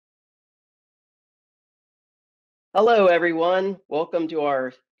Hello, everyone. Welcome to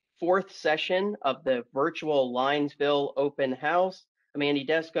our fourth session of the virtual Linesville open house. I'm Andy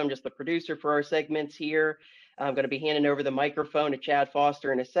Desko. I'm just the producer for our segments here. I'm going to be handing over the microphone to Chad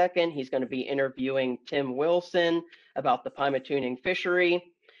Foster in a second. He's going to be interviewing Tim Wilson about the Pymatuning Fishery.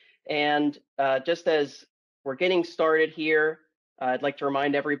 And just as we're getting started here, I'd like to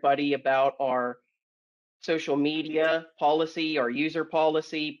remind everybody about our social media policy, our user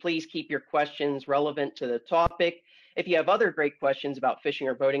policy. Please keep your questions relevant to the topic. If you have other great questions about fishing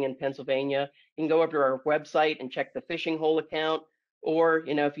or boating in Pennsylvania, you can go over to our website and check the fishing hole account. Or,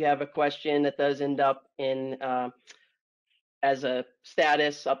 if you have a question that does end up in as a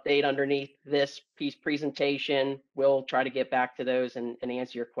status update underneath this piece presentation, we'll try to get back to those and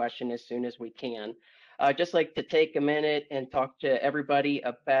answer your question as soon as we can. Just like to take a minute and talk to everybody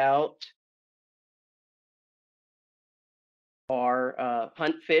about our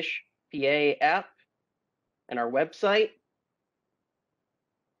Huntfish PA app and our website.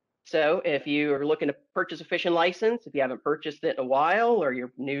 So if you are looking to purchase a fishing license, if you haven't purchased it in a while or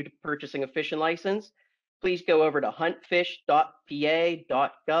you're new to purchasing a fishing license, please go over to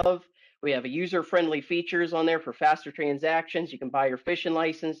huntfish.pa.gov. We have a user-friendly features on there for faster transactions. You can buy your fishing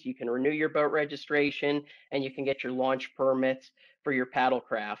license, you can renew your boat registration, and you can get your launch permits for your paddle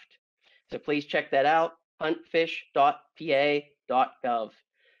craft. So please check that out, huntfish.pa.gov.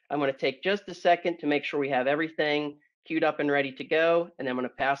 I'm going to take just a second to make sure we have everything queued up and ready to go, and I'm going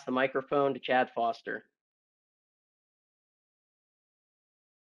to pass the microphone to Chad Foster.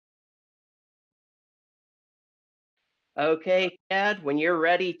 Okay, Chad, when you're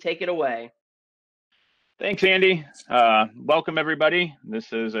ready, take it away. Thanks, Andy. Welcome, everybody.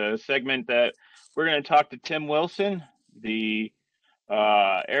 This is a segment that we're going to talk to Tim Wilson, the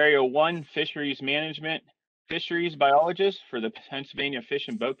Area 1 Fisheries Management Fisheries Biologist for the Pennsylvania Fish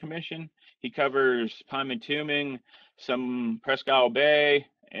and Boat Commission. He covers Pymatuning, some Presque Isle Bay,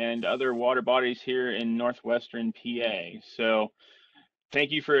 and other water bodies here in northwestern PA. So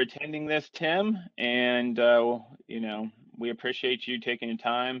thank you for attending this, Tim, and we appreciate you taking the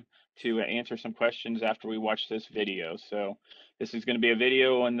time to answer some questions after we watch this video. So this is going to be a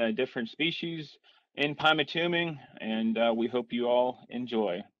video on the different species in Pymatuning, and we hope you all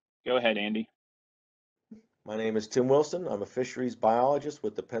enjoy. Go ahead, Andy. My name is Tim Wilson. I'm a fisheries biologist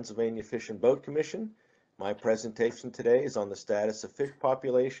with the Pennsylvania Fish and Boat Commission. My presentation today is on the status of fish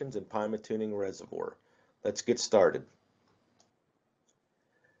populations in Pymatuning Reservoir. Let's get started.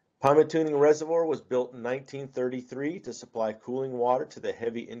 Pymatuning Reservoir was built in 1933 to supply cooling water to the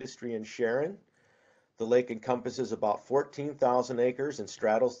heavy industry in Sharon. The lake encompasses about 14,000 acres and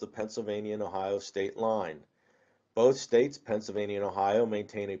straddles the Pennsylvania and Ohio state line. Both states, Pennsylvania and Ohio,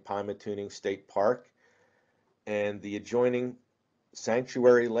 maintain a Pymatuning State Park, and the adjoining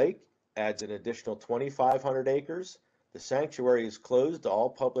Sanctuary Lake adds an additional 2,500 acres. The sanctuary is closed to all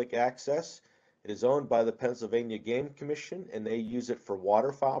public access. It is owned by the Pennsylvania Game Commission, and they use it for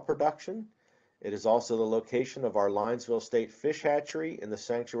waterfowl production. It is also the location of our Linesville State Fish Hatchery, and the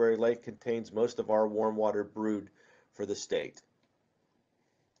Sanctuary Lake contains most of our warm water brood for the state.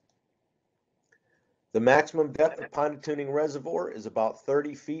 The maximum depth of Pymatuning Reservoir is about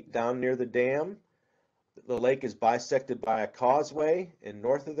 30 feet down near the dam. The lake is bisected by a causeway, and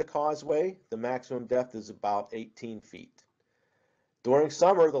north of the causeway, the maximum depth is about 18 feet. During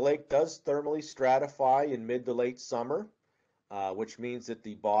summer, the lake does thermally stratify in mid to late summer, which means that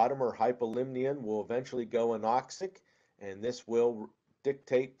the bottom or hypolimnion will eventually go anoxic, and this will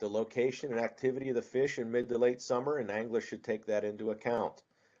dictate the location and activity of the fish in mid to late summer, and anglers should take that into account.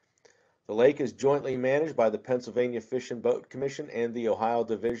 The lake is jointly managed by the Pennsylvania Fish and Boat Commission and the Ohio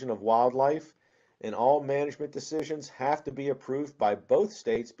Division of Wildlife, and all management decisions have to be approved by both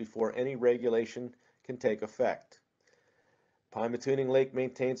states before any regulation can take effect. Pymatuning Lake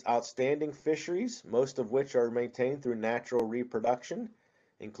maintains outstanding fisheries, most of which are maintained through natural reproduction,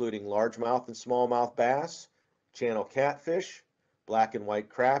 including largemouth and smallmouth bass, channel catfish, black and white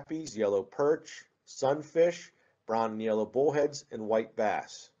crappies, yellow perch, sunfish, brown and yellow bullheads, and white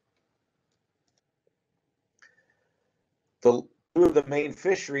bass. Two of the main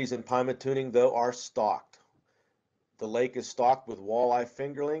fisheries in Pymatuning, though, are stocked. The lake is stocked with walleye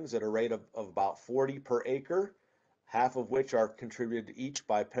fingerlings at a rate of about 40 per acre, half of which are contributed each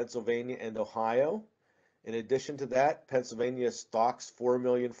by Pennsylvania and Ohio. In addition to that, Pennsylvania stocks 4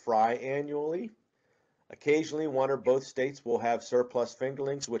 million fry annually. Occasionally, one or both states will have surplus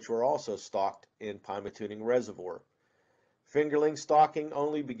fingerlings, which were also stocked in Pymatuning Reservoir. Fingerling stocking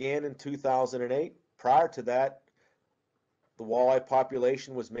only began in 2008. Prior to that, the walleye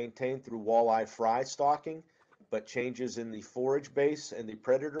population was maintained through walleye fry stocking, but changes in the forage base and the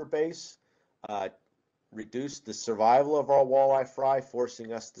predator base reduced the survival of our walleye fry,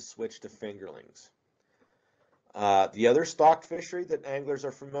 forcing us to switch to fingerlings. The other stocked fishery that anglers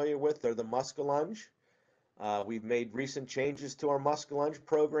are familiar with are the muskellunge. We've made recent changes to our muskellunge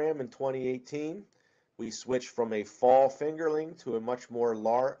program in 2018. We switched from a fall fingerling to a much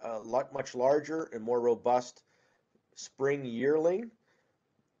larger and more robust spring yearling.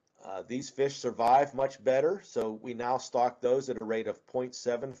 These fish survive much better, so we now stock those at a rate of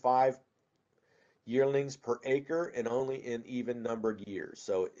 0.75 yearlings per acre and only in even numbered years.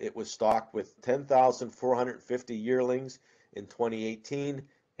 So it was stocked with 10,450 yearlings in 2018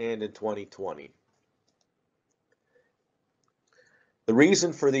 and in 2020. The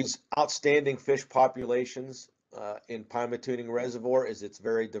reason for these outstanding fish populations in Pymatuning Reservoir is its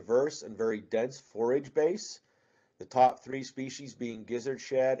very diverse and very dense forage base. The top three species being gizzard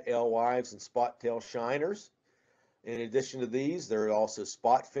shad, alewives, and spot-tail shiners. In addition to these, there are also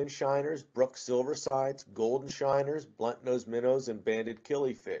spot-fin shiners, brook silversides, golden shiners, blunt-nosed minnows, and banded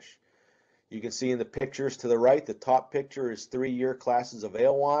killifish. You can see in the pictures to the right, the top picture is 3-year classes of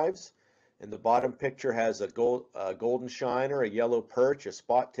alewives, and the bottom picture has a golden shiner, a yellow perch, a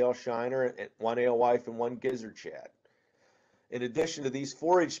spot-tail shiner, and 1 alewife and 1 gizzard shad. In addition to these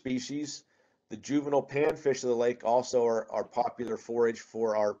forage species, the juvenile panfish of the lake also are popular forage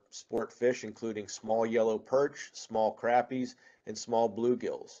for our sport fish, including small yellow perch, small crappies, and small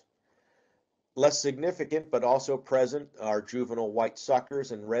bluegills. Less significant, but also present, are juvenile white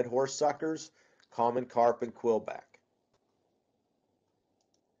suckers and red horse suckers, common carp, and quillback.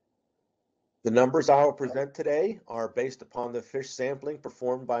 The numbers I will present today are based upon the fish sampling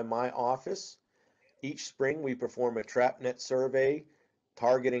performed by my office. Each spring, we perform a trap net survey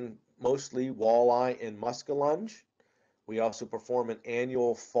targeting mostly walleye and muskellunge. We also perform an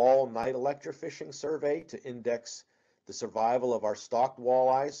annual fall night electrofishing survey to index the survival of our stocked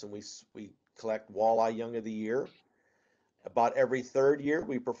walleyes, and we collect walleye young of the year. About every 3rd year,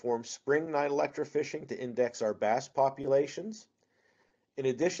 we perform spring night electrofishing to index our bass populations. In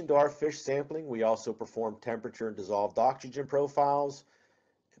addition to our fish sampling, we also perform temperature and dissolved oxygen profiles,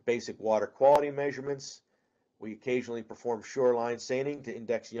 basic water quality measurements. We occasionally perform shoreline seining to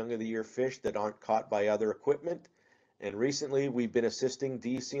index young of the year fish that aren't caught by other equipment. And recently, we've been assisting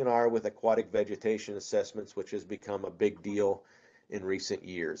DCNR with aquatic vegetation assessments, which has become a big deal in recent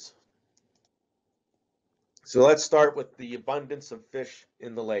years. So let's start with the abundance of fish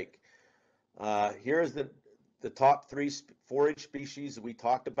in the lake. Here's the top 3 forage species that we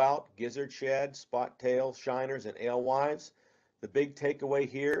talked about: gizzard shad, spot-tail shiners, and alewives. The big takeaway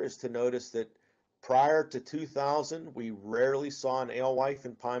here is to notice that prior to 2000, we rarely saw an alewife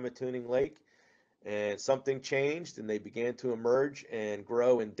in Pymatuning Lake, and something changed, and they began to emerge and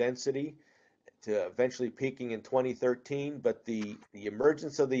grow in density to eventually peaking in 2013. But the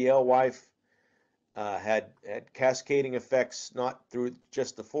emergence of the alewife had cascading effects, not through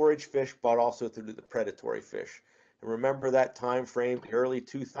just the forage fish, but also through the predatory fish. And remember that time frame, the early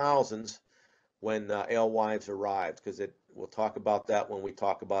 2000s, when alewives arrived, because we'll talk about that when we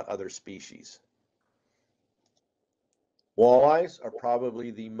talk about other species. Walleyes are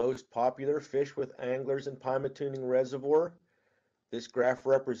probably the most popular fish with anglers in Pymatuning Reservoir. This graph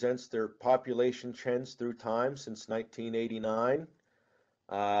represents their population trends through time since 1989.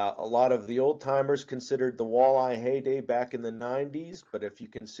 A lot of the old timers considered the walleye heyday back in the 90s, but if you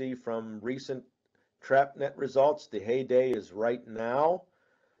can see from recent trap net results, the heyday is right now.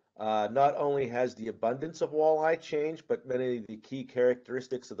 Not only has the abundance of walleye changed, but many of the key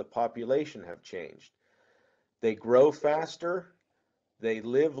characteristics of the population have changed. They grow faster, they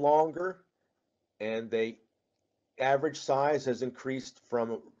live longer, and the average size has increased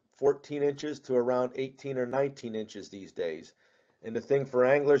from 14 inches to around 18 or 19 inches these days. And the thing for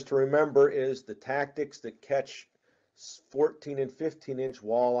anglers to remember is the tactics that catch 14 and 15-inch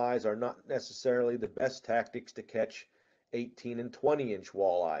walleyes are not necessarily the best tactics to catch 18 and 20-inch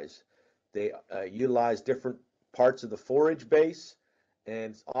walleyes. They utilize different parts of the forage base,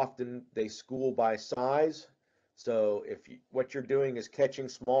 and often they school by size. So if what you're doing is catching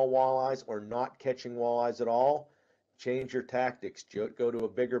small walleyes or not catching walleyes at all, change your tactics. Go to a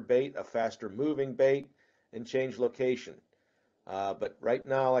bigger bait, a faster moving bait, and change location. But right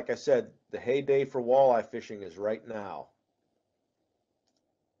now, like I said, the heyday for walleye fishing is right now.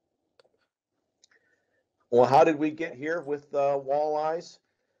 Well, how did we get here with walleyes?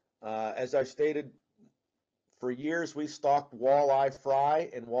 As I've stated, for years we stocked walleye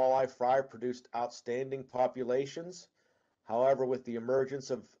fry, and walleye fry produced outstanding populations. However, with the emergence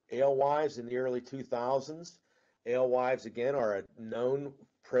of alewives in the early 2000s, alewives again are a known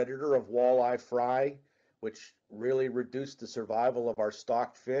predator of walleye fry, which really reduced the survival of our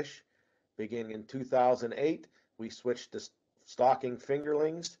stocked fish. Beginning in 2008, we switched to stocking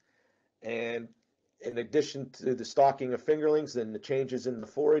fingerlings, and in addition to the stocking of fingerlings and the changes in the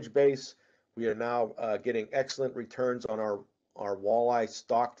forage base, we are now getting excellent returns on our walleye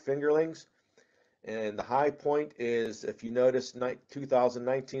stocked fingerlings. And the high point is, if you notice,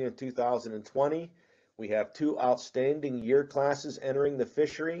 2019 and 2020, we have two outstanding year classes entering the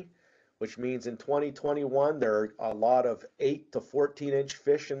fishery, which means in 2021 there are a lot of 8 to 14-inch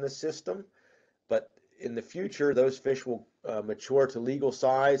fish in the system, but in the future those fish will mature to legal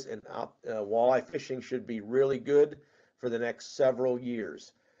size, and walleye fishing should be really good for the next several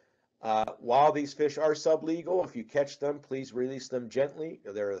years. While these fish are sublegal, if you catch them, please release them gently.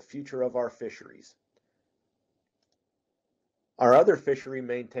 They're the future of our fisheries. Our other fishery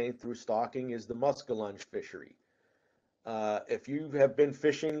maintained through stocking is the muskellunge fishery. If you have been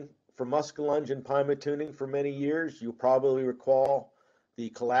fishing for muskellunge and Pymatuning for many years, you'll probably recall the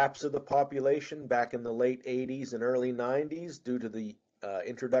collapse of the population back in the late 80s and early 90s due to the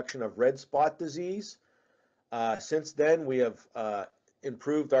introduction of red spot disease. Since then, we have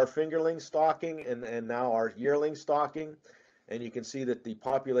improved our fingerling stocking and now our yearling stocking, and you can see that the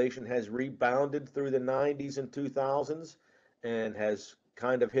population has rebounded through the 90s and 2000s and has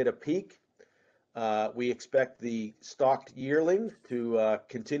kind of hit a peak. We expect the stocked yearling to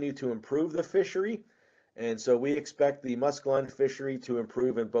continue to improve the fishery, and so we expect the muskellunge fishery to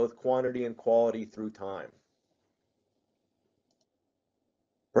improve in both quantity and quality through time.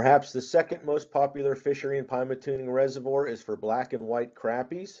 Perhaps the second most popular fishery in Pymatuning Reservoir is for black and white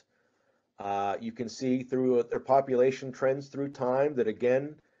crappies. You can see through their population trends through time that,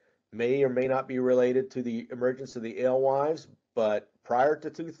 again, may or may not be related to the emergence of the alewives, but prior to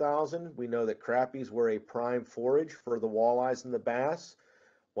 2000, we know that crappies were a prime forage for the walleyes and the bass.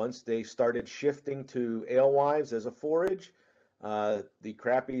 Once they started shifting to alewives as a forage, the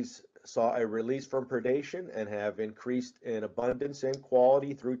crappies saw a release from predation and have increased in abundance and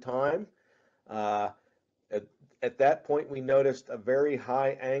quality through time. At that point, we noticed a very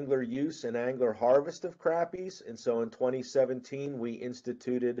high angler use and angler harvest of crappies, and so in 2017, we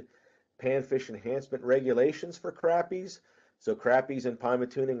instituted panfish enhancement regulations for crappies. So crappies in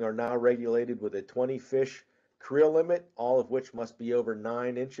Pymatuning are now regulated with a 20 fish creel limit, all of which must be over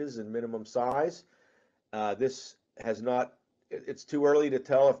 9 inches in minimum size. This has not, it's too early to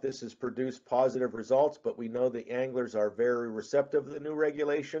tell if this has produced positive results, but we know the anglers are very receptive to the new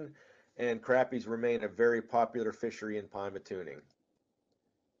regulation, and crappies remain a very popular fishery in Pymatuning.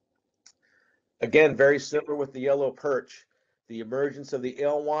 Again, very similar with the yellow perch. The emergence of the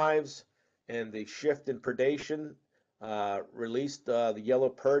alewives and the shift in predation released the yellow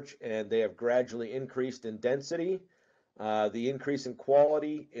perch, and they have gradually increased in density. The increase in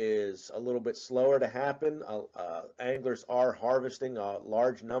quality is a little bit slower to happen. Anglers are harvesting a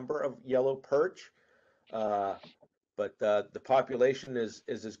large number of yellow perch, but the population is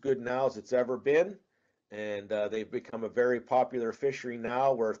as good now as it's ever been, and they've become a very popular fishery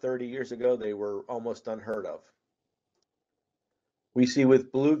now, where 30 years ago they were almost unheard of. We see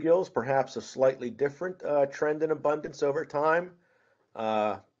with bluegills perhaps a slightly different trend in abundance over time.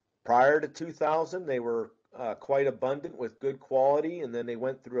 Prior to 2000, they were quite abundant with good quality, and then they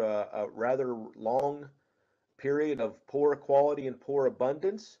went through a rather long period of poor quality and poor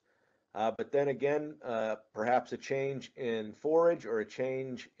abundance. But then again, perhaps a change in forage or a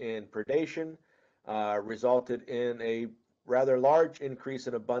change in predation resulted in a rather large increase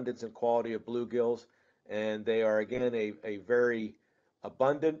in abundance and quality of bluegills, and they are again a very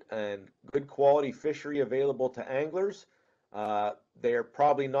abundant and good quality fishery available to anglers. They are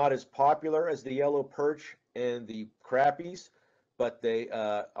probably not as popular as the yellow perch and the crappies, but they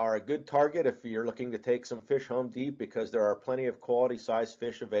are a good target if you're looking to take some fish home deep, because there are plenty of quality size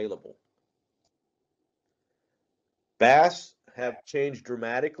fish available. Bass have changed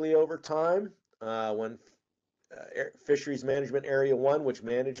dramatically over time. When Fisheries Management Area 1, which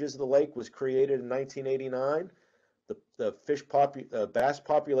manages the lake, was created in 1989, the bass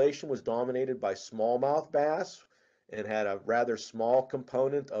population was dominated by smallmouth bass and had a rather small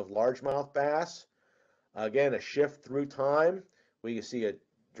component of largemouth bass. Again, a shift through time. We see a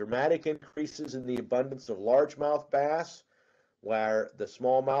dramatic increases in the abundance of largemouth bass, where the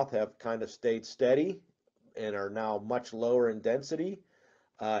smallmouth have kind of stayed steady and are now much lower in density.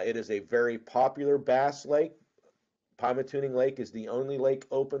 It is a very popular bass lake. Pymatuning Lake is the only lake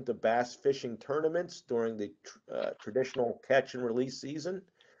open to bass fishing tournaments during the traditional catch and release season.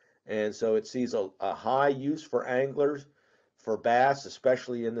 And so it sees a high use for anglers for bass,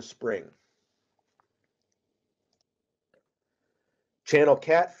 especially in the spring. Channel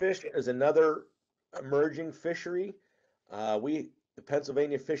catfish is another emerging fishery. We The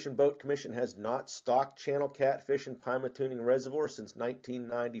Pennsylvania Fish and Boat Commission has not stocked channel catfish in Pymatuning Reservoir since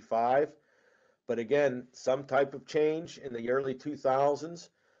 1995. But again, some type of change in the early 2000s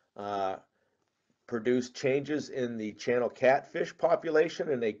produced changes in the channel catfish population,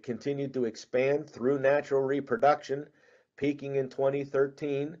 and they continued to expand through natural reproduction, peaking in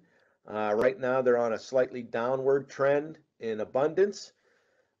 2013. Right now, they're on a slightly downward trend in abundance.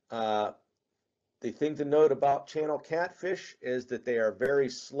 The thing to note about channel catfish is that they are very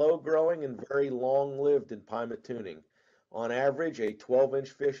slow growing and very long lived in Pymatuning. On average, a 12-inch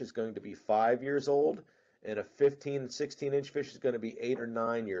fish is going to be 5 years old, and a 15 and 16-inch fish is going to be 8 or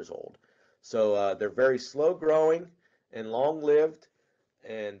 9 years old. So they're very slow growing and long lived,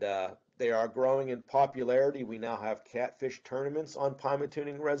 and they are growing in popularity. We now have catfish tournaments on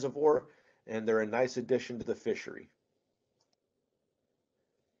Pymatuning Reservoir, and they're a nice addition to the fishery.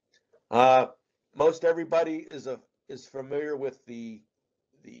 Most everybody is familiar with the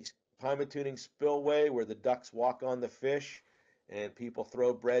Pymatuning spillway where the ducks walk on the fish and people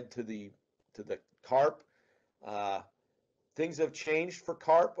throw bread to the carp. Things have changed for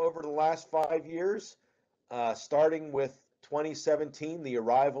carp over the last 5 years, starting with 2017. The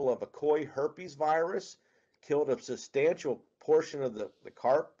arrival of a koi herpes virus killed a substantial portion of the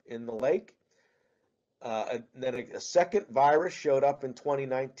carp in the lake. And then a second virus showed up in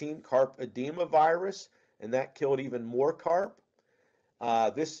 2019, carp edema virus, and that killed even more carp.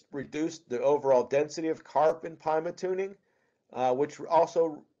 This reduced the overall density of carp in Pymatuning, which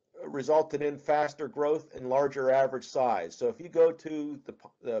also resulted in faster growth and larger average size. So if you go to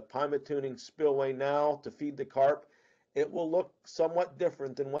the Pymatuning spillway now to feed the carp, it will look somewhat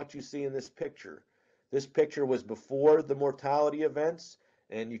different than what you see in this picture. This picture was before the mortality events,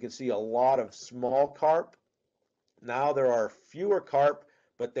 and you can see a lot of small carp. Now there are fewer carp,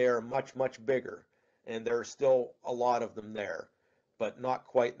 but they are much, much bigger, and there are still a lot of them there, but not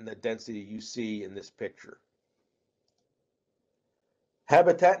quite in the density you see in this picture.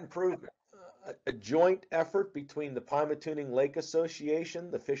 Habitat improvement, a joint effort between the Pymatuning Lake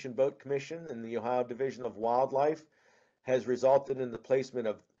Association, the Fish and Boat Commission, and the Ohio Division of Wildlife has resulted in the placement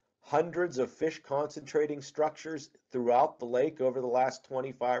of hundreds of fish concentrating structures throughout the lake over the last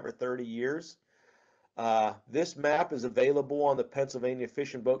 25 or 30 years. This map is available on the Pennsylvania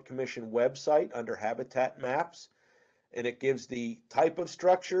Fish and Boat Commission website under Habitat Maps, and it gives the type of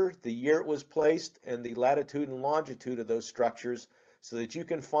structure, the year it was placed, and the latitude and longitude of those structures so that you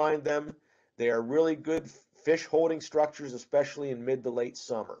can find them. They are really good fish holding structures, especially in mid to late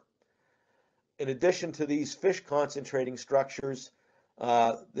summer. In addition to these fish concentrating structures,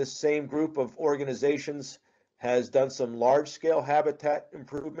 this same group of organizations has done some large-scale habitat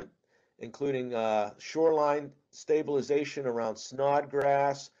improvement, including shoreline stabilization around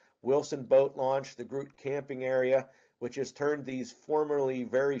Snodgrass, Wilson Boat Launch, the Groot camping area, which has turned these formerly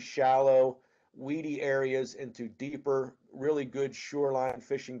very shallow, weedy areas into deeper, really good shoreline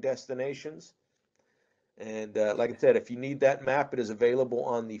fishing destinations. And like I said, if you need that map, it is available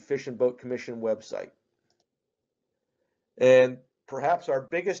on the Fish and Boat Commission website. And perhaps our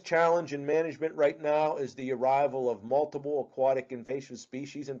biggest challenge in management right now is the arrival of multiple aquatic invasive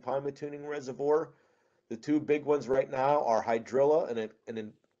species in Pymatuning Reservoir. The two big ones right now are hydrilla,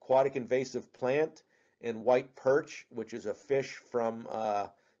 an aquatic invasive plant, and white perch, which is a fish from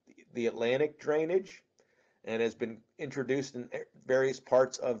the Atlantic drainage and has been introduced in various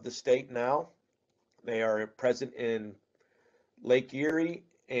parts of the state now. They are present in Lake Erie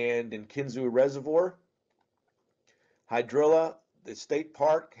and in Kinzua Reservoir. Hydrilla, the state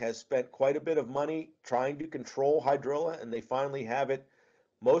park has spent quite a bit of money trying to control hydrilla, and they finally have it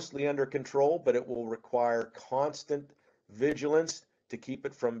mostly under control, but it will require constant vigilance to keep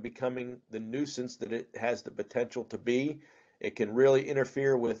it from becoming the nuisance that it has the potential to be. It can really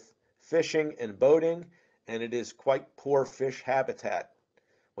interfere with fishing and boating, and it is quite poor fish habitat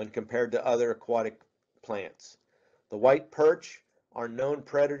when compared to other aquatic plants. The white perch are known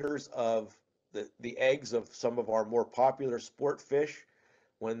predators of the eggs of some of our more popular sport fish.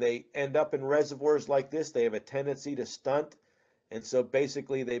 When they end up in reservoirs like this, they have a tendency to stunt, and so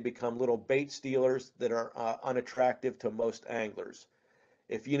basically they become little bait stealers that are unattractive to most anglers.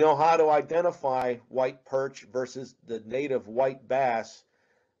 If you know how to identify white perch versus the native white bass,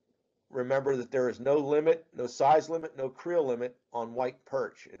 remember that there is no limit, no size limit, no creel limit on white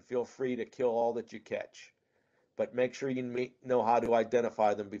perch, and feel free to kill all that you catch. But make sure you know how to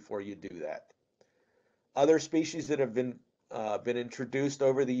identify them before you do that. Other species that have been introduced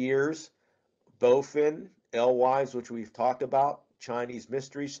over the years: bowfin, alewives, which we've talked about, Chinese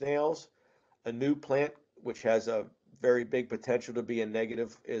mystery snails. A new plant which has a very big potential to be a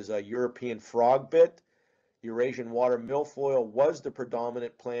negative is a European frogbit, Eurasian water milfoil was the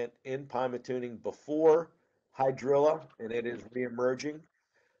predominant plant in Pymatuning before hydrilla, and it is reemerging.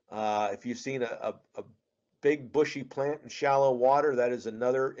 If you've seen a big bushy plant in shallow water, that is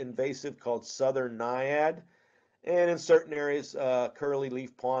another invasive called southern naiad. And in certain areas, curly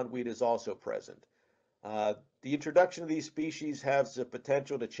leaf pondweed is also present. The introduction of these species has the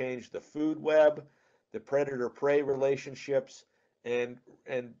potential to change the food web, the predator-prey relationships, and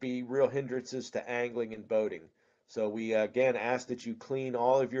be real hindrances to angling and boating. So we again ask that you clean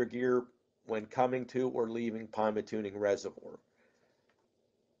all of your gear when coming to or leaving Pymatuning Reservoir.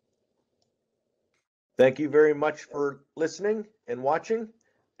 Thank you very much for listening and watching,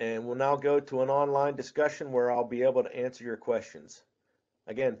 and we'll now go to an online discussion where I'll be able to answer your questions.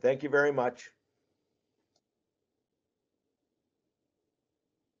 Again, thank you very much.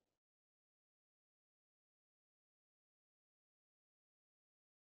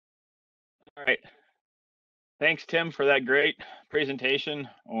 All right. Thanks, Tim, for that great presentation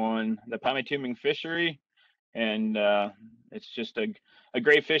on the Pymatuning fishery. And it's just a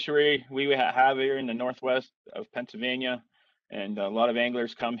great fishery we have here in the northwest of Pennsylvania. And a lot of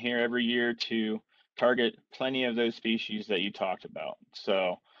anglers come here every year to target plenty of those species that you talked about.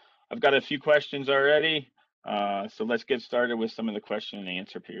 So I've got a few questions already. So let's get started with some of the question and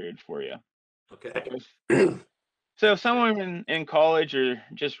answer period for you. Okay. So if someone in college or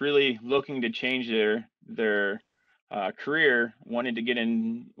just really looking to change their career, wanted to get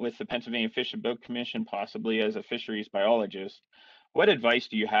in with the Pennsylvania Fish and Boat Commission, possibly as a fisheries biologist, what advice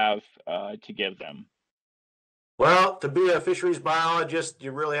do you have to give them? Well, to be a fisheries biologist,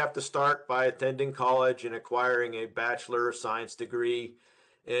 you really have to start by attending college and acquiring a Bachelor of Science degree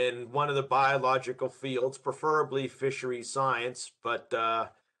in one of the biological fields, preferably fisheries science, but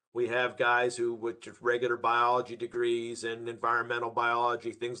we have guys who with just regular biology degrees and environmental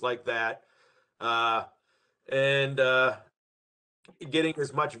biology, things like that. And getting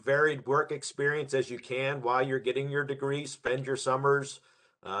as much varied work experience as you can while you're getting your degree. Spend your summers.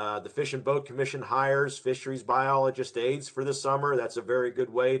 The Fish and Boat Commission hires fisheries biologist aides for the summer. That's a very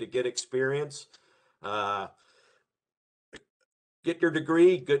good way to get experience. Get your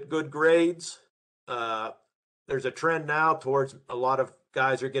degree, get good grades. There's a trend now towards a lot of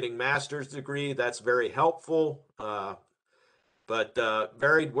guys are getting master's degree. That's very helpful. But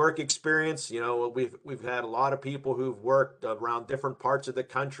varied work experience, you know, we've had a lot of people who've worked around different parts of the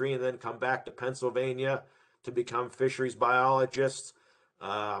country and then come back to Pennsylvania to become fisheries biologists.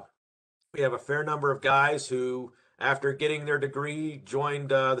 We have a fair number of guys who, after getting their degree, joined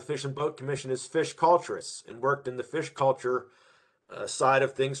the Fish and Boat Commission as fish culturists and worked in the fish culture side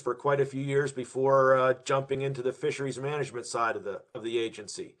of things for quite a few years before jumping into the fisheries management side of the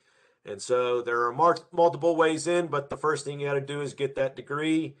agency. And so there are multiple ways in, but the first thing you got to do is get that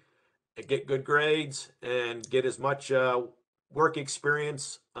degree, get good grades, and get as much work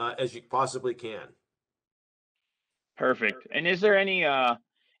experience as you possibly can. Perfect. And is there any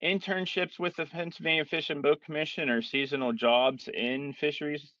internships with the Pennsylvania Fish and Boat Commission or seasonal jobs in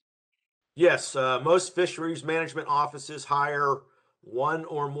fisheries? Yes, most fisheries management offices hire one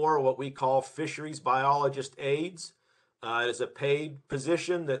or more what we call fisheries biologist aides. It is a paid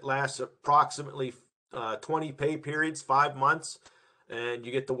position that lasts approximately 20 pay periods, 5 months, and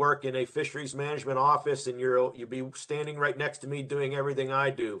you get to work in a fisheries management office, and you'll be standing right next to me doing everything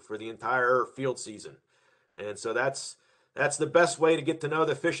I do for the entire field season. And so that's the best way to get to know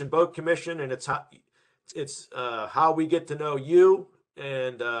the Fish and Boat Commission, and it's how we get to know you.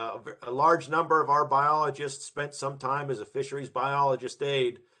 And a large number of our biologists spent some time as a fisheries biologist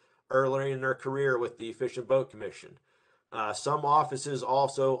aide earlier in their career with the Fish and Boat Commission. Some offices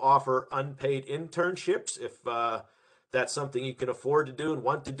also offer unpaid internships if that's something you can afford to do and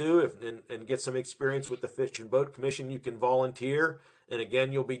want to do and get some experience with the Fish and Boat Commission. You can volunteer, and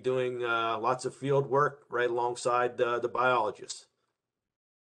again, you'll be doing lots of field work right alongside the biologists.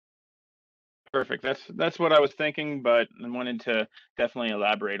 Perfect. That's what I was thinking, but I wanted to definitely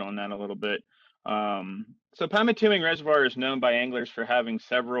elaborate on that a little bit. So Pymatuning Reservoir is known by anglers for having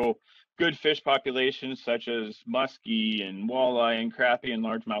several good fish populations such as muskie and walleye and crappie and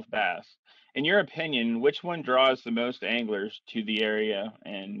largemouth bass. In your opinion, which one draws the most anglers to the area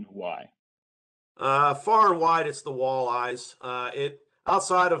and why? Far and wide, it's the walleyes.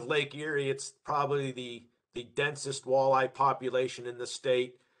 Outside of Lake Erie, it's probably the densest walleye population in the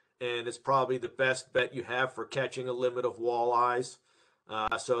state, and it's probably the best bet you have for catching a limit of walleyes.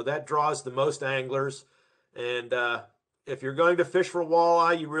 So that draws the most anglers. And if you're going to fish for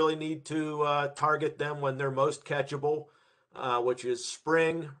walleye, you really need to target them when they're most catchable, which is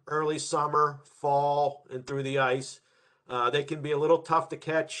spring, early summer, fall, and through the ice. They can be a little tough to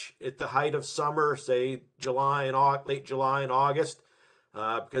catch at the height of summer, say late July and August,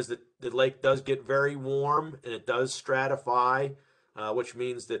 because the lake does get very warm and it does stratify, which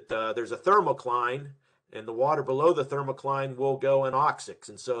means that there's a thermocline, and the water below the thermocline will go anoxics,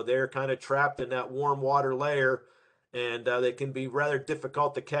 and so they're kind of trapped in that warm water layer, and they can be rather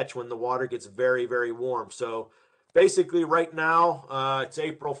difficult to catch when the water gets very, very warm. So basically right now, it's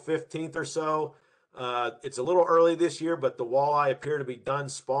April 15th or so. It's a little early this year, but the walleye appear to be done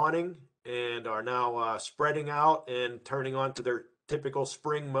spawning and are now spreading out and turning on to their typical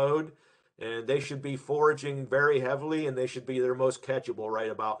spring mode. And they should be foraging very heavily, and they should be their most catchable right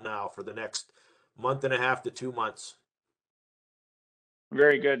about now for the next month and a half to 2 months.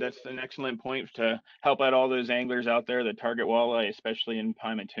 Very good. That's an excellent point to help out all those anglers out there that target walleye, especially in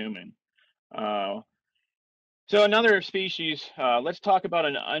Pymatuning. So another species, let's talk about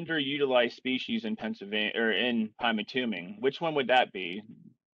an underutilized species in Pennsylvania or in Pymatuning. Which one would that be?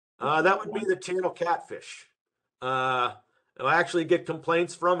 That would be the channel catfish. I actually get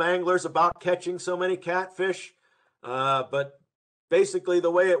complaints from anglers about catching so many catfish, but basically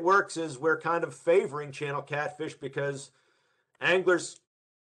the way it works is we're kind of favoring channel catfish because anglers,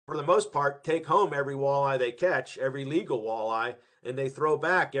 for the most part, take home every walleye they catch, every legal walleye, and they throw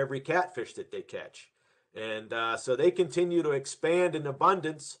back every catfish that they catch. And so they continue to expand in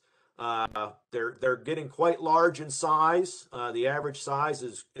abundance. They're getting quite large in size. The average size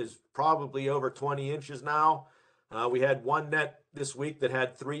is probably over 20 inches now. We had one net this week that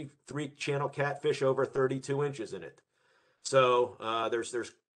had three channel catfish over 32 inches in it. So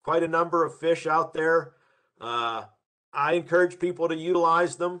there's quite a number of fish out there. I encourage people to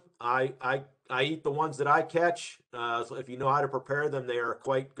utilize them. I eat the ones that I catch. So if you know how to prepare them, they are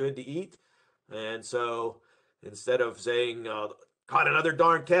quite good to eat. And so instead of saying, caught another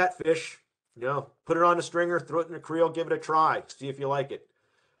darn catfish, put it on a stringer, throw it in a creel, give it a try, see if you like it.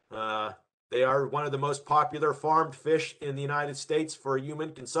 They are one of the most popular farmed fish in the United States for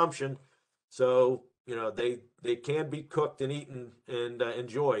human consumption. So, they can be cooked and eaten and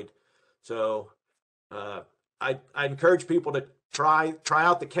enjoyed. So I encourage people to try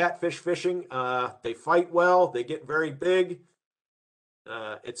out the catfish fishing. They fight well. They get very big.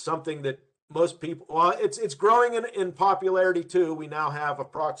 It's something that most people, well, it's growing in popularity too. We now have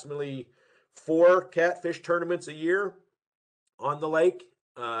approximately 4 catfish tournaments a year on the lake.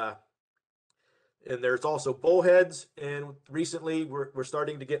 And there's also bullheads, and recently we're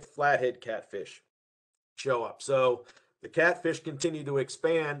starting to get flathead catfish show up. So the catfish continue to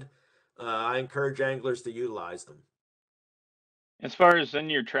expand. I encourage anglers to utilize them. As far as in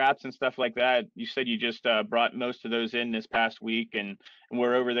your traps and stuff like that, you said you just brought most of those in this past week, and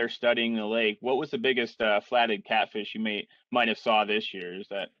we're over there studying the lake. What was the biggest flathead catfish you might have saw this year? Is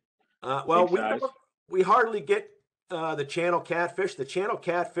that well, big size? we hardly get the channel catfish. The channel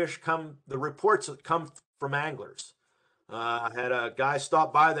catfish the reports come from anglers. I had a guy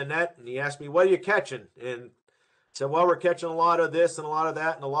stop by the net and he asked me, "What are you catching?" And I said, "Well, we're catching a lot of this and a lot of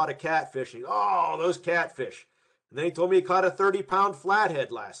that and a lot of catfish." And he, "Oh, those catfish." And then he told me he caught a 30-pound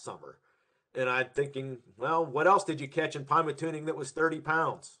flathead last summer. And I'm thinking, well, what else did you catch in Pymatuning that was 30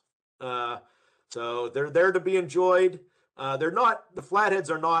 pounds? So they're there to be enjoyed. The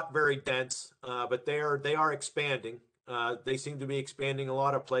flatheads are not very dense, but they are expanding. They seem to be expanding a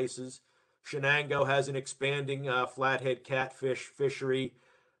lot of places. Shenango has an expanding flathead catfish fishery.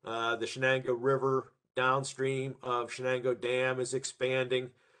 The Shenango River downstream of Shenango Dam is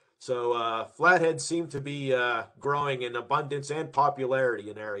expanding. So flatheads seem to be growing in abundance and popularity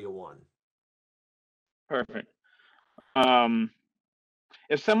in Area 1. Perfect.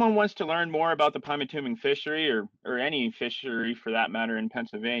 If someone wants to learn more about the Pymatuning fishery or any fishery for that matter in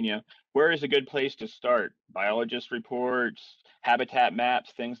Pennsylvania, where is a good place to start? Biologist reports, habitat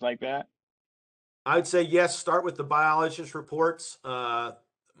maps, things like that? I'd say yes, start with the biologist reports. I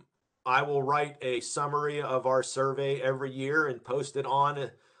will write a summary of our survey every year and post it on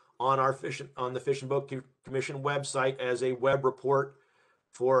the Fish and Boat Commission website as a web report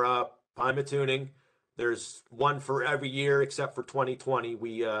for Pymatuning. There's one for every year except for 2020.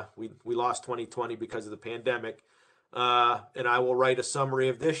 We lost 2020 because of the pandemic. And I will write a summary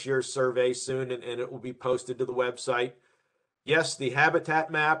of this year's survey soon, and it will be posted to the website. Yes, the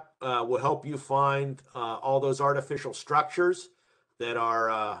habitat map will help you find all those artificial structures that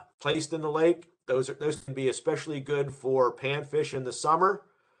are placed in the lake. Those can be especially good for panfish in the summer.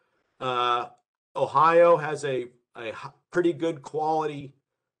 Ohio has a pretty good quality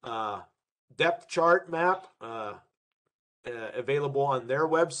depth chart map available on their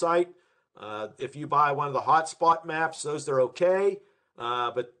website. If you buy one of the hotspot maps, those are okay,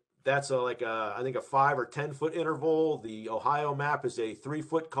 but that's I think a 5 or 10 foot interval. The Ohio map is a 3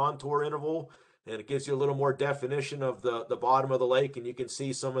 foot contour interval, and it gives you a little more definition of the bottom of the lake, and you can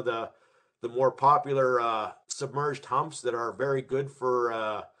see some of the more popular submerged humps that are very good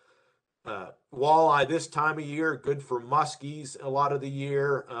for walleye this time of year, good for muskies a lot of the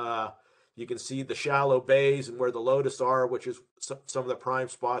year. You can see the shallow bays and where the lotus are, which is some of the prime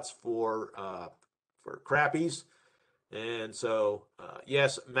spots for crappies. And so,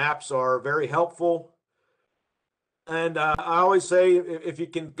 yes, maps are very helpful. And I always say if you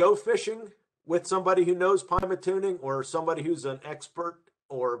can go fishing with somebody who knows Pymatuning or somebody who's an expert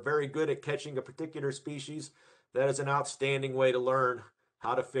or very good at catching a particular species, that is an outstanding way to learn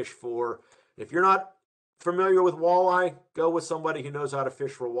how to fish for. If you're not familiar with walleye, go with somebody who knows how to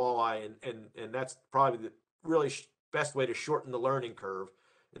fish for walleye, and that's probably the really best way to shorten the learning curve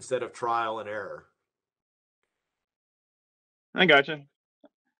instead of trial and error. I gotcha.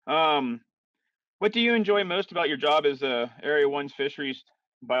 What do you enjoy most about your job as a Area 1's fisheries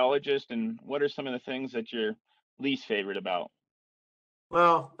biologist, and what are some of the things that you're least favorite about?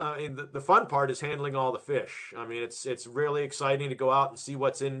 Well, I mean, the fun part is handling all the fish. I mean, it's really exciting to go out and see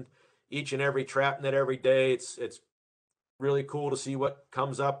what's in each and every trap net every day. It's really cool to see what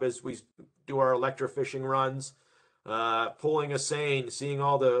comes up as we do our electrofishing runs, pulling a seine, seeing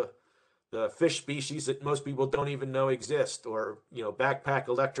all the fish species that most people don't even know exist, or backpack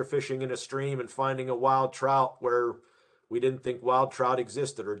electrofishing in a stream and finding a wild trout where we didn't think wild trout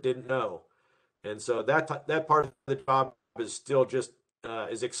existed or didn't know. And so that part of the job is still just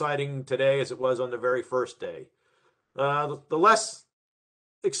as exciting today as it was on the very first day. The less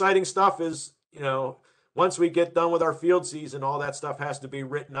exciting stuff is, once we get done with our field season, all that stuff has to be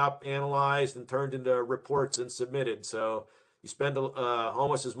written up, analyzed, and turned into reports and submitted. So you spend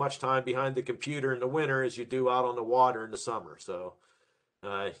almost as much time behind the computer in the winter as you do out on the water in the summer. So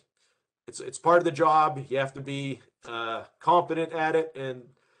it's part of the job. You have to be competent at it, and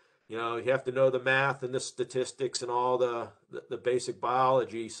you have to know the math and the statistics and all the basic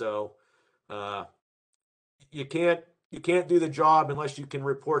biology. So you can't do the job unless you can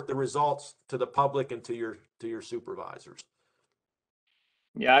report the results to the public and to your supervisors.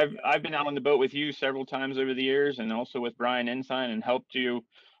 Yeah, I've been out on the boat with you several times over the years, and also with Brian Ensign, and helped you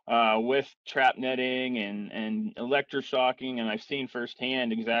with trap netting and electroshocking, and I've seen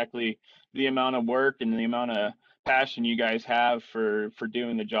firsthand exactly the amount of work and the amount of passion you guys have for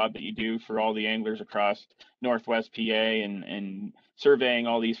doing the job that you do for all the anglers across Northwest PA and surveying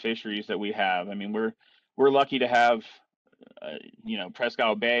all these fisheries that we have. I mean, we're lucky to have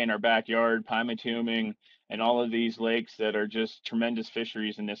Prescott Bay in our backyard, Pymatuning, and all of these lakes that are just tremendous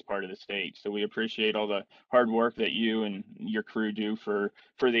fisheries in this part of the state. So we appreciate all the hard work that you and your crew do for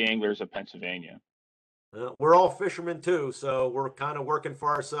the anglers of Pennsylvania. We're all fishermen too, so we're kind of working for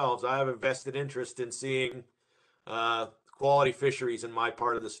ourselves. I have a vested interest in seeing quality fisheries in my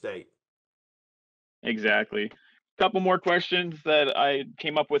part of the state. Exactly. A couple more questions that I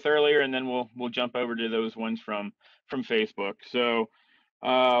came up with earlier, and then we'll jump over to those ones from Facebook. So,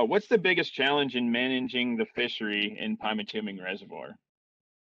 what's the biggest challenge in managing the fishery in Pymatuning Reservoir?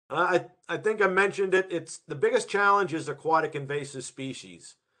 I think I mentioned it. It's the biggest challenge is aquatic invasive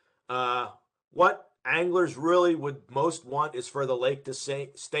species. What anglers really would most want is for the lake to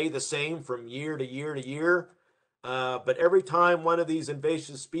stay the same from year to year to year. But every time one of these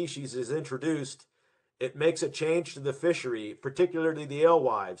invasive species is introduced, it makes a change to the fishery, particularly the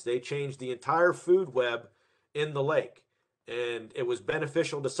alewives. They change the entire food web in the lake, and it was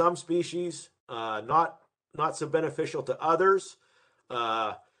beneficial to some species, not so beneficial to others.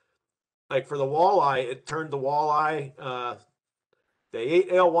 Like for the walleye, it turned the walleye. They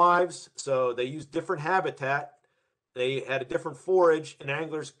ate alewives, so they used different habitat. They had a different forage, and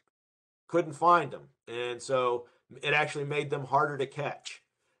anglers couldn't find them, and so it actually made them harder to catch.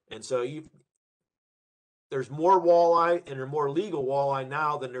 And so there's more walleye and there's more legal walleye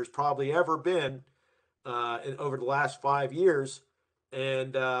now than there's probably ever been over the last 5 years.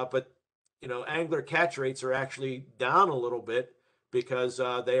 And but angler catch rates are actually down a little bit because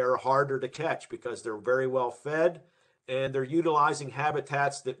they are harder to catch because they're very well fed and they're utilizing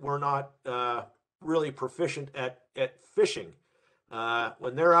habitats that we're not really proficient at fishing.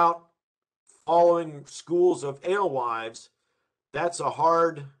 When they're out following schools of alewives, that's a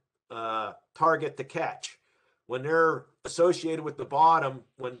hard target to catch. When they're associated with the bottom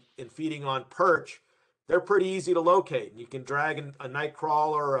when in feeding on perch, they're pretty easy to locate. You can drag a night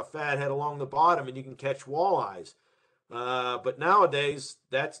crawler or a fathead along the bottom and you can catch walleyes. But nowadays,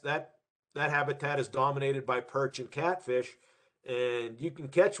 that habitat is dominated by perch and catfish, and you can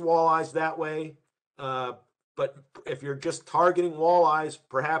catch walleyes that way. But but if you're just targeting walleyes,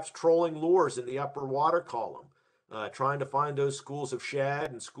 perhaps trolling lures in the upper water column, trying to find those schools of shad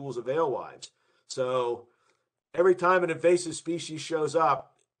and schools of alewives. So every time an invasive species shows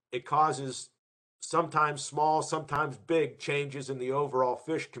up, it causes sometimes small, sometimes big changes in the overall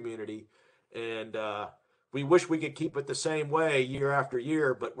fish community. And we wish we could keep it the same way year after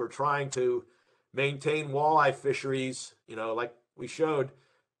year, but we're trying to maintain walleye fisheries. Like we showed,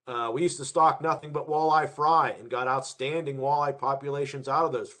 we used to stock nothing but walleye fry and got outstanding walleye populations out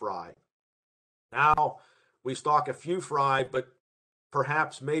of those fry. Now we stock a few fry, but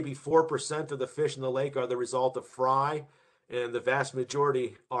perhaps maybe 4% of the fish in the lake are the result of fry, and the vast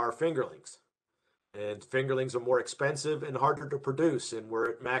majority are fingerlings. And fingerlings are more expensive and harder to produce, and we're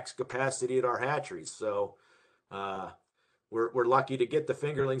at max capacity at our hatcheries. So we're lucky to get the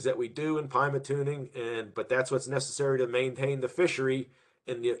fingerlings that we do in Pymatuning, but that's what's necessary to maintain the fishery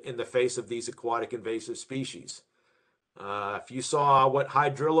in the face of these aquatic invasive species. If you saw what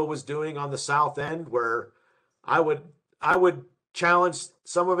hydrilla was doing on the south end, where I would challenge,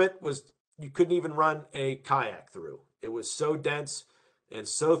 some of it was you couldn't even run a kayak through. It was so dense and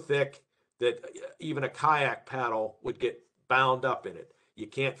so thick that even a kayak paddle would get bound up in it. You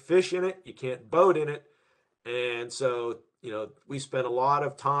can't fish in it, you can't boat in it. And so, we spent a lot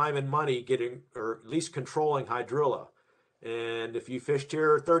of time and money getting, or at least controlling hydrilla. And if you fished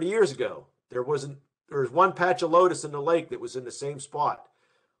here 30 years ago, there was one patch of lotus in the lake that was in the same spot.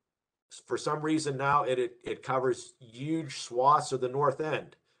 For some reason now it covers huge swaths of the north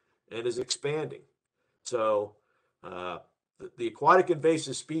end and is expanding. So the aquatic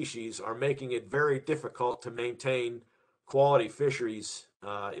invasive species are making it very difficult to maintain quality fisheries,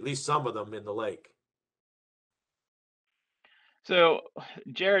 at least some of them in the lake. So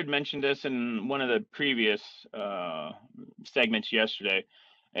Jared mentioned this in one of the previous segments yesterday,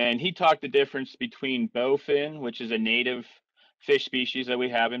 and he talked the difference between bowfin, which is a native fish species that we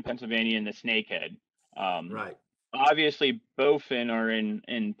have in Pennsylvania, and the snakehead. Right. Obviously, bowfin are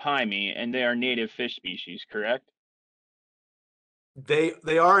in Pyme, and they are native fish species, correct?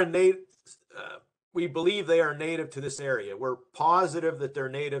 They are native. We believe they are native to this area. We're positive that they're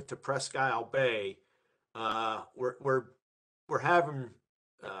native to Presque Isle Bay. We're having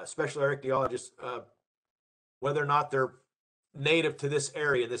special archaeologists whether or not they're native to this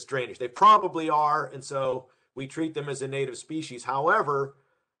area, this drainage. They probably are, and so we treat them as a native species. However,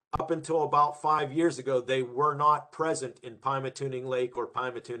 up until about 5 years ago, they were not present in Pymatuning Lake or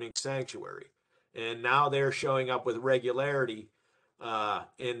Pymatuning Sanctuary, and now they're showing up with regularity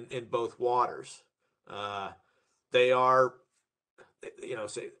in both waters. They are,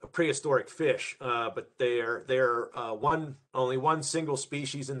 say a prehistoric fish, but they're only one single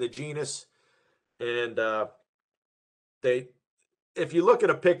species in the genus, and if you look at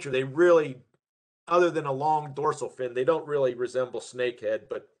a picture, they really, other than a long dorsal fin, they don't really resemble snakehead,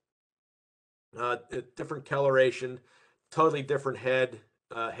 but different coloration, totally different head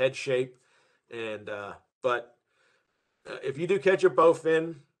shape, and but if you do catch a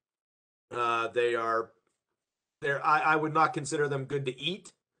bowfin, I would not consider them good to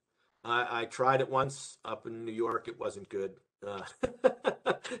eat. I tried it once up in New York. It wasn't good.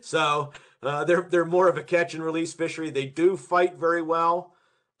 So they're more of a catch and release fishery. They do fight very well.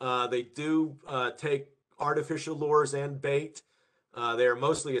 They do take artificial lures and bait. They are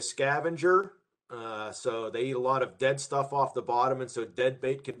mostly a scavenger. So they eat a lot of dead stuff off the bottom, and so dead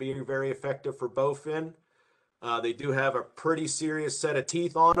bait can be very effective for bowfin. They do have a pretty serious set of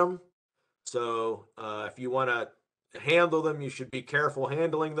teeth on them. So if you want to handle them, you should be careful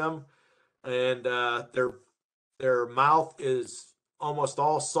handling them. And their mouth is almost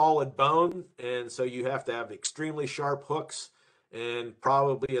all solid bone, and so you have to have extremely sharp hooks and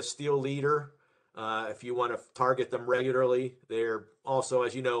probably a steel leader if you want to target them regularly. They're also,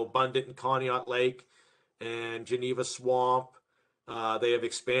 as you know, abundant in Conneaut Lake and Geneva Swamp. They have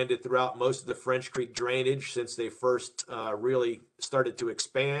expanded throughout most of the French Creek drainage since they first really started to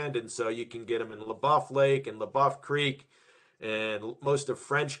expand, and so you can get them in LaBeouf Lake and LaBeouf Creek and most of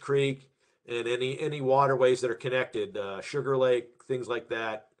French Creek and any waterways that are connected, Sugar Lake, things like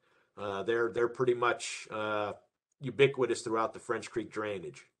that. They're pretty much ubiquitous throughout the French Creek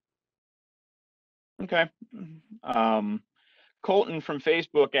drainage. Okay. Colton from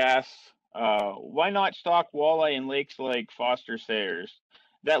Facebook asks, why not stock walleye in lakes like Foster Sayers?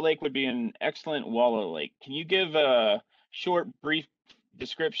 That lake would be an excellent walleye lake. Can you give a short, brief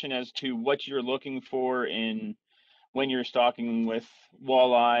description as to what you're looking for when you're stocking with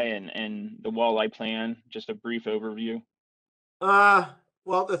walleye and the walleye plan? Just a brief overview.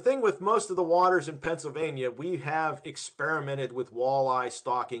 Well, the thing with most of the waters in Pennsylvania, we have experimented with walleye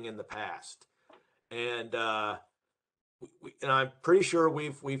stocking in the past. and and I'm pretty sure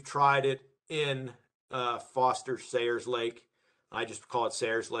we've tried it in Foster Sayers Lake. I just call it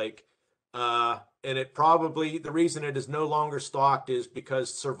Sayers Lake. And it probably, the reason it is no longer stocked is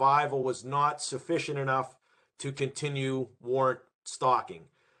because survival was not sufficient enough to continue warrant stocking.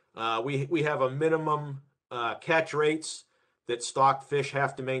 We have a minimum catch rates that stocked fish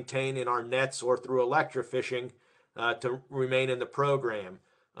have to maintain in our nets or through electrofishing to remain in the program.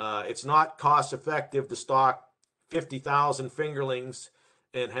 It's not cost effective to stock 50,000 fingerlings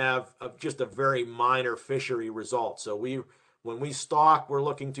and have just a very minor fishery result. So when we stock, we're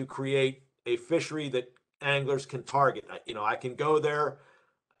looking to create a fishery that anglers can target. I can go there,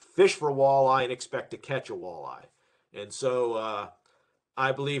 fish for walleye, and expect to catch a walleye. And so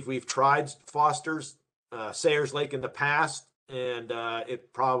I believe we've tried Foster's Sayers Lake in the past, and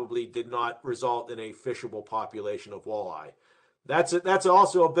it probably did not result in a fishable population of walleye. That's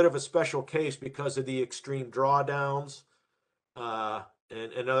also a bit of a special case because of the extreme drawdowns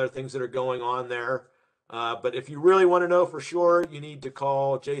and other things that are going on there. But if you really want to know for sure, you need to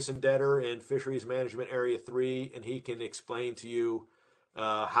call Jason Detter in Fisheries Management Area 3, and he can explain to you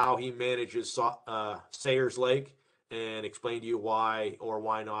how he manages Sayers Lake and explain to you why or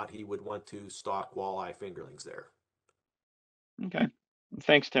why not he would want to stock walleye fingerlings there. Okay.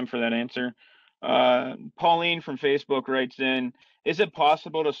 Thanks, Tim, for that answer. Pauline from Facebook writes in, is it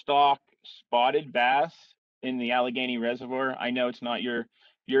possible to stock spotted bass in the Allegheny Reservoir? I know it's not your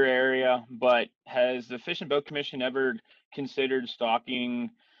area, but has the Fish and Boat Commission ever considered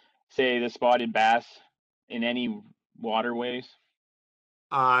stocking, say, the spotted bass in any waterways?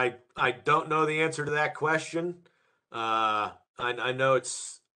 I don't know the answer to that question. I know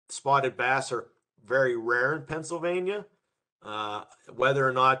it's spotted bass are very rare in Pennsylvania. Whether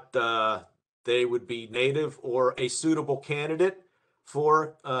or not they would be native or a suitable candidate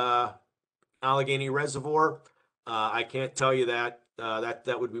for Allegheny Reservoir, I can't tell you that.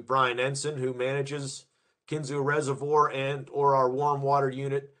 That would be Brian Ensign, who manages Kinzua Reservoir and or our warm water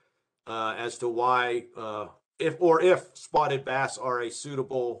unit, as to why if spotted bass are a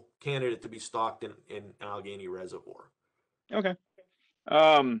suitable candidate to be stocked in Allegheny Reservoir. Okay.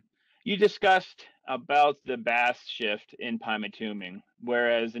 You discussed about the bass shift in Pymatuning,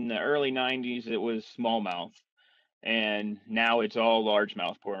 whereas in the early 90s it was smallmouth, and now it's all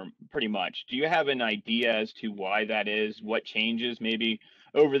largemouth pretty much. Do you have an idea as to why that is? What changes maybe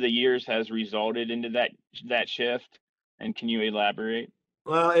over the years has resulted into that shift? And can you elaborate?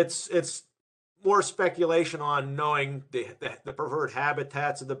 Well, it's more speculation on knowing the preferred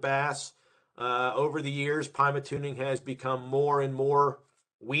habitats of the bass. Over the years, Pymatuning has become more and more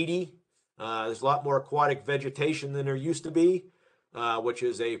weedy. There's a lot more aquatic vegetation than there used to be, which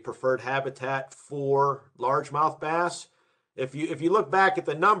is a preferred habitat for largemouth bass. If you look back at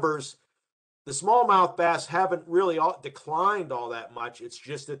the numbers, the smallmouth bass haven't really declined all that much. It's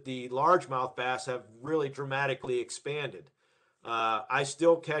just that the largemouth bass have really dramatically expanded. I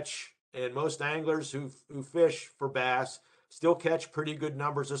still catch, and most anglers who fish for bass still catch pretty good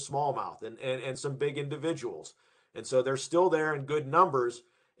numbers of smallmouth and some big individuals. And so they're still there in good numbers.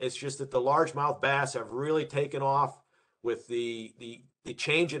 It's just that the largemouth bass have really taken off with the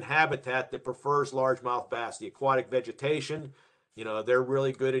change in habitat that prefers largemouth bass. The aquatic vegetation, they're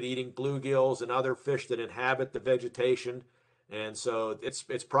really good at eating bluegills and other fish that inhabit the vegetation. And so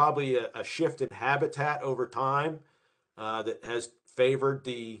it's probably a shift in habitat over time that has favored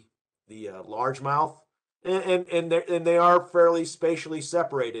the largemouth, and they are fairly spatially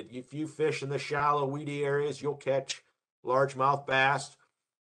separated. If you fish in the shallow, weedy areas, you'll catch largemouth bass.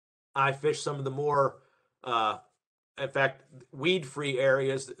 I fish some of the more, in fact, weed-free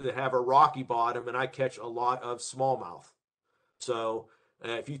areas that have a rocky bottom, and I catch a lot of smallmouth. So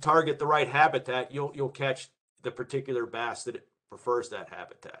if you target the right habitat, you'll catch the particular bass that prefers that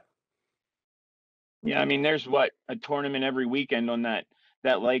habitat. Yeah, I mean, there's a tournament every weekend on that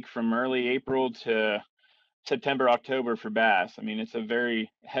lake from early April to September, October for bass. I mean, it's a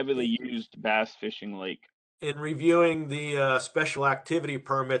very heavily used bass fishing lake. In reviewing the special activity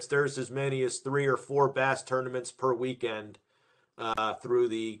permits, there's as many as 3 or 4 bass tournaments per weekend through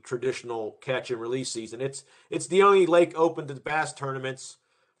the traditional catch and release season. It's the only lake open to the bass tournaments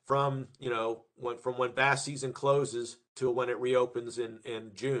from when bass season closes to when it reopens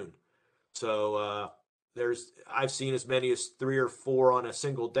in June. So I've seen as many as 3 or 4 on a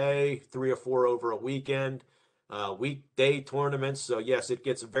single day, 3 or 4 over a weekend, weekday tournaments. So yes, it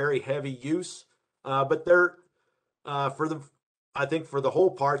gets very heavy use, but they're I think for the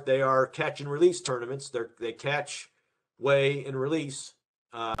whole part, they are catch and release tournaments. They catch, weigh, and release.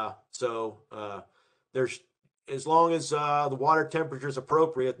 So there's as long as the water temperature is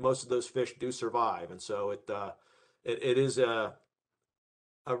appropriate, most of those fish do survive. And so it is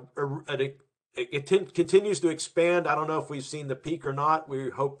it continues to expand. I don't know if we've seen the peak or not. We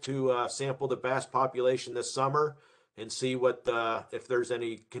hope to sample the bass population this summer and see what if there's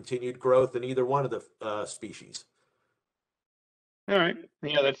any continued growth in either one of the species. All right.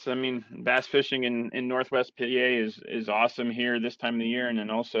 Yeah, I mean, bass fishing in Northwest PA is awesome here this time of the year, and then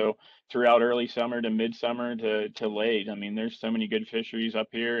also throughout early summer to midsummer to late. I mean, there's so many good fisheries up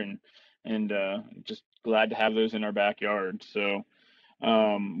here, and just glad to have those in our backyard. So,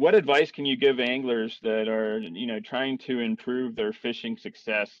 what advice can you give anglers that are, trying to improve their fishing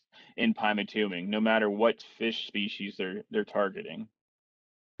success in Pymatuning, no matter what fish species they're targeting?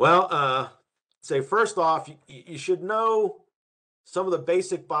 Well, say first off, you should know some of the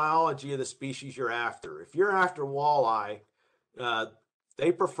basic biology of the species you're after. If you're after walleye,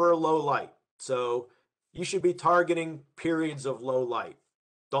 they prefer low light. So you should be targeting periods of low light,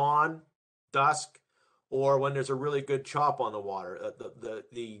 dawn, dusk, or when there's a really good chop on the water.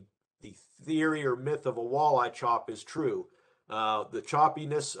 The theory or myth of a walleye chop is true. The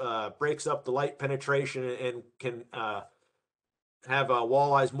choppiness breaks up the light penetration and can have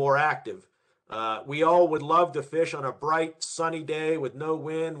walleyes more active. We all would love to fish on a bright, sunny day with no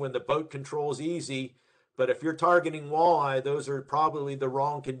wind when the boat control's easy. But if you're targeting walleye, those are probably the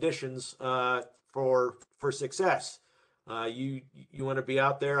wrong conditions for success. You want to be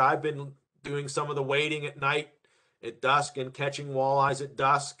out there. I've been doing some of the wading at night, at dusk, and catching walleyes at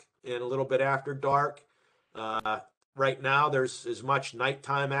dusk and a little bit after dark. Right now, there's as much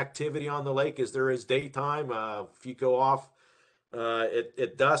nighttime activity on the lake as there is daytime. If you go off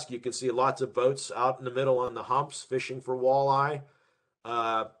at dusk, you can see lots of boats out in the middle on the humps fishing for walleye.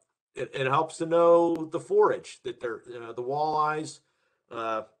 It helps to know the forage that they're, the walleyes.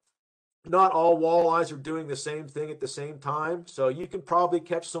 Not all walleyes are doing the same thing at the same time. So you can probably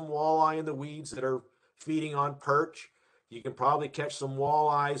catch some walleye in the weeds that are feeding on perch. You can probably catch some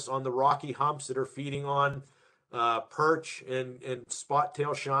walleyes on the rocky humps that are feeding on perch and spot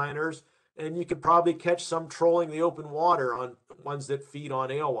tail shiners. And you could probably catch some trolling the open water on ones that feed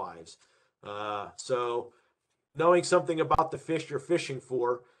on alewives. So knowing something about the fish you're fishing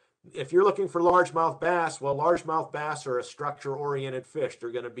for, if you're looking for largemouth bass, well, largemouth bass are a structure-oriented fish.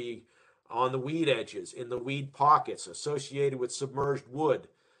 They're going to be on the weed edges, in the weed pockets, associated with submerged wood.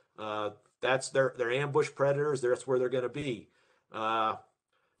 That's their ambush predators. That's where they're going to be.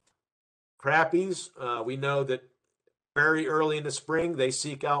 Crappies, we know that very early in the spring, they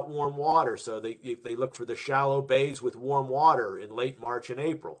seek out warm water. So they look for the shallow bays with warm water in late March and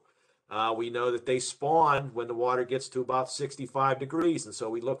April. We know that they spawn when the water gets to about 65 degrees. And so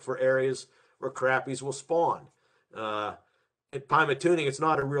we look for areas where crappies will spawn. At Pymatuning, it's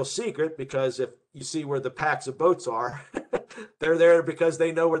not a real secret, because if you see where the packs of boats are, they're there because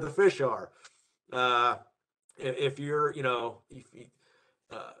they know where the fish are. If you're,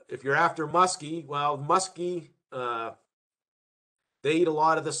 if you're after muskie, well, muskie, they eat a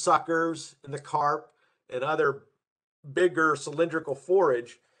lot of the suckers and the carp and other bigger cylindrical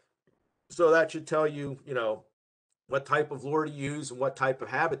forage. So that should tell you, what type of lure to use and what type of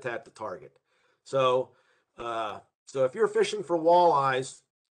habitat to target. So if you're fishing for walleyes,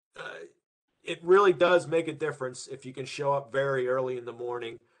 it really does make a difference if you can show up very early in the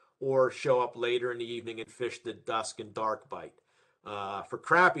morning or show up later in the evening and fish the dusk and dark bite. For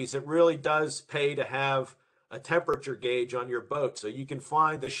crappies, it really does pay to have a temperature gauge on your boat, so you can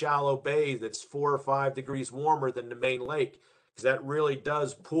find the shallow bay that's 4 or 5 degrees warmer than the main lake, because that really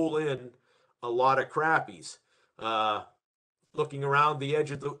does pull in a lot of crappies. Looking around the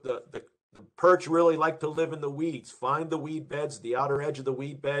edge of the perch really like to live in the weeds. Find the weed beds, the outer edge of the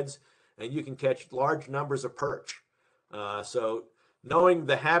weed beds, and you can catch large numbers of perch. So knowing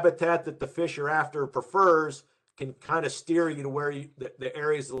the habitat that the fish are after prefers can kind of steer you to where the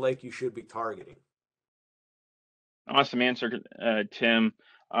areas of the lake you should be targeting. Awesome answer, Tim.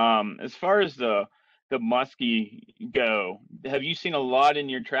 As far as the muskie go, have you seen a lot in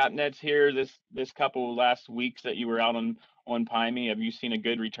your trap nets here this couple last weeks that you were out on Pymie? Have you seen a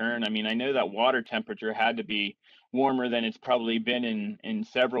good return? I mean, I know that water temperature had to be warmer than it's probably been in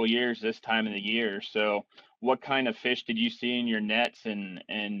several years this time of the year. So what kind of fish did you see in your nets?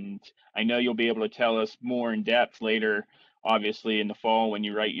 And I know you'll be able to tell us more in depth later, obviously in the fall when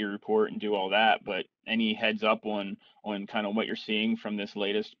you write your report and do all that, but any heads up on kind of what you're seeing from this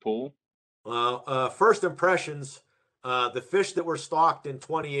latest pool? Well, first impressions, the fish that were stocked in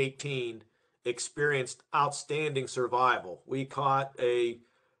 2018 experienced outstanding survival. We caught a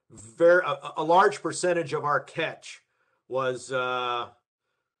large percentage of our catch was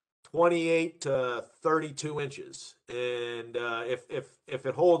 28 to 32 inches. And if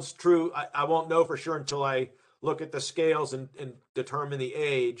it holds true, I won't know for sure until I look at the scales and determine the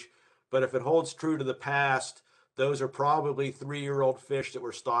age. But if it holds true to the past, those are probably 3-year-old fish that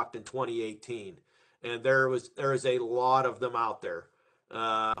were stocked in 2018. And there is a lot of them out there.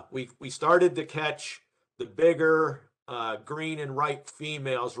 We started to catch the bigger green and ripe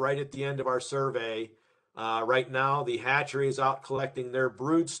females right at the end of our survey. Right now, the hatchery is out collecting their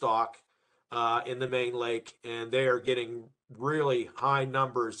brood stock in the main lake, and they are getting really high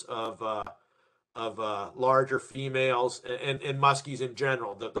numbers of larger females and muskies in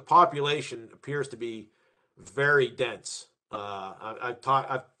general. The population appears to be very dense. We're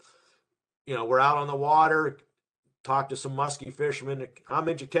out on the water, talked to some muskie fishermen. How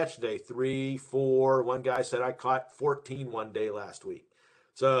many did you catch today? 3, 4. One guy said I caught 14 one day last week.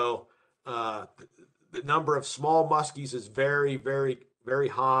 So the number of small muskies is very, very, very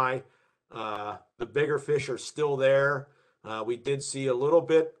high. The bigger fish are still there. We did see a little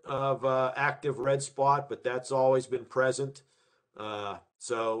bit of active red spot, but that's always been present.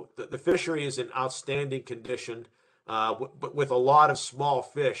 So the fishery is in outstanding condition, but with a lot of small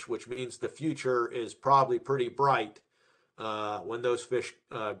fish, which means the future is probably pretty bright when those fish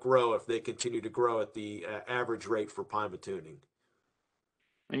grow, if they continue to grow at the average rate for Pymatooning.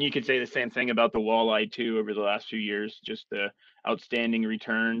 And you could say the same thing about the walleye too over the last few years, just the outstanding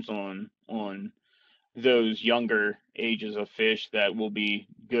returns on those younger ages of fish that will be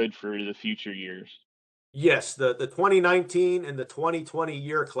good for the future years. Yes, the 2019 and the 2020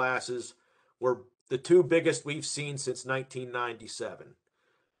 year classes were the two biggest we've seen since 1997.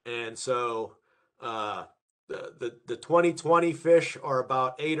 And so the 2020 fish are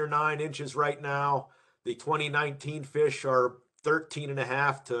about 8 or 9 inches right now. The 2019 fish are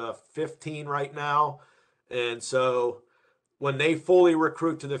 13.5 to 15 right now. And so when they fully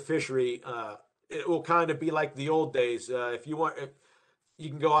recruit to the fishery, it will kind of be like the old days. If you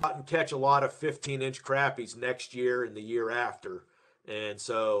can go out and catch a lot of 15-inch crappies next year and the year after. And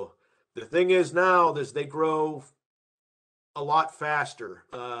so the thing is now is they grow a lot faster.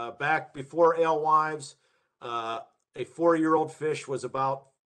 Back before alewives, a 4-year-old fish was about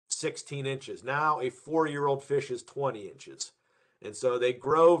 16 inches. Now a 4-year-old fish is 20 inches. And so they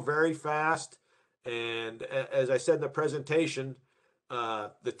grow very fast. And as I said in the presentation,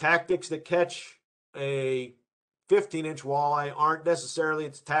 the tactics that catch a 15-inch walleye aren't necessarily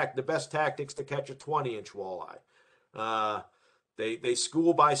the best tactics to catch a 20-inch walleye. They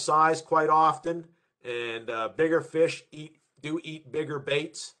school by size quite often, and bigger fish do eat bigger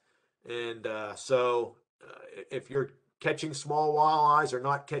baits. And so if you're catching small walleyes or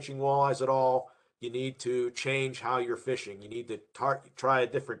not catching walleyes at all, you need to change how you're fishing. You need to try a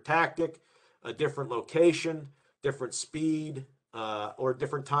different tactic, a different location, different speed, or a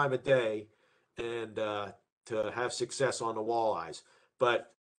different time of day, and to have success on the walleyes.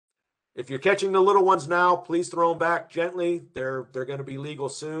 But if you're catching the little ones now, please throw them back gently. They're going to be legal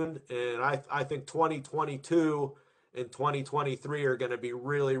soon, and I think 2022 and 2023 are going to be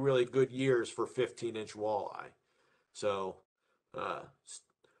really, really good years for 15-inch walleye. So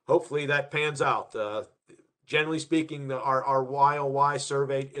hopefully that pans out. Generally speaking, our YOY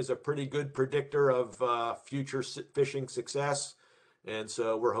survey is a pretty good predictor of future fishing success. And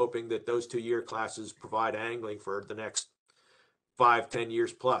so we're hoping that those 2-year classes provide angling for the next 5-10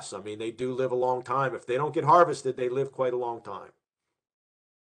 years plus. I mean, they do live a long time. If they don't get harvested, they live quite a long time.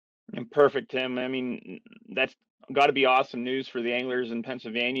 And perfect, Tim. I mean, that's got to be awesome news for the anglers in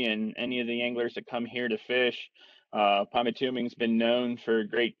Pennsylvania and any of the anglers that come here to fish. Pymatuming's been known for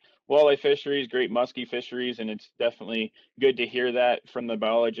great walleye fisheries, great muskie fisheries, and it's definitely good to hear that from the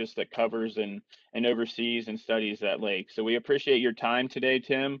biologist that covers and oversees and studies that lake. So we appreciate your time today,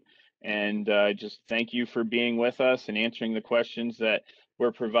 Tim, and just thank you for being with us and answering the questions that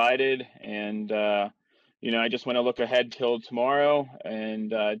were provided. And I just want to look ahead till tomorrow,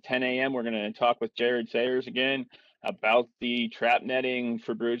 and 10 a.m. we're going to talk with Jared Sayers again about the trap netting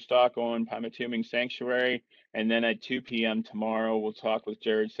for broodstock on Pymatuning Sanctuary. And then at 2 p.m. tomorrow, we'll talk with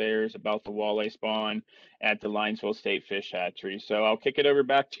Jared Sayers about the walleye spawn at the Linesville State Fish Hatchery. So I'll kick it over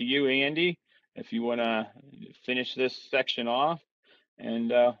back to you, Andy, if you want to finish this section off,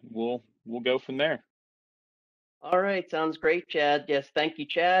 and we'll go from there. All right, sounds great, Chad. Yes, thank you,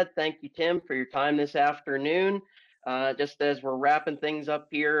 Chad. Thank you, Tim, for your time this afternoon. Just as we're wrapping things up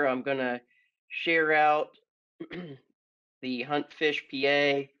here, I'm going to share out the Hunt Fish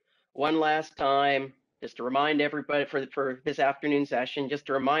PA one last time, just to remind everybody for this afternoon session, just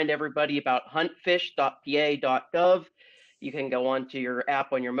to remind everybody about huntfish.pa.gov. You can go onto your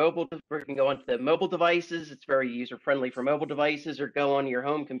app on your mobile, or you can go onto the mobile devices. It's very user-friendly for mobile devices, or go on your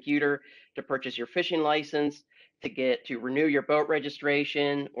home computer to purchase your fishing license, to renew your boat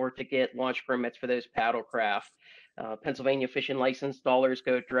registration, or to get launch permits for those paddle craft. Pennsylvania fishing license dollars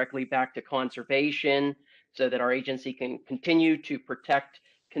go directly back to conservation so that our agency can continue to protect,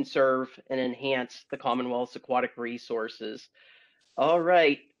 conserve, and enhance the Commonwealth's aquatic resources. All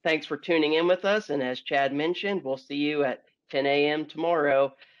right. Thanks for tuning in with us. And as Chad mentioned, we'll see you at 10 a.m.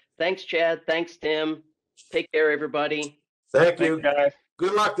 tomorrow. Thanks, Chad. Thanks, Tim. Take care, everybody. Thank Thanks, you. guys.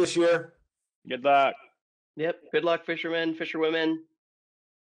 Good luck this year. Good luck. Yep. Good luck, fishermen, fisherwomen.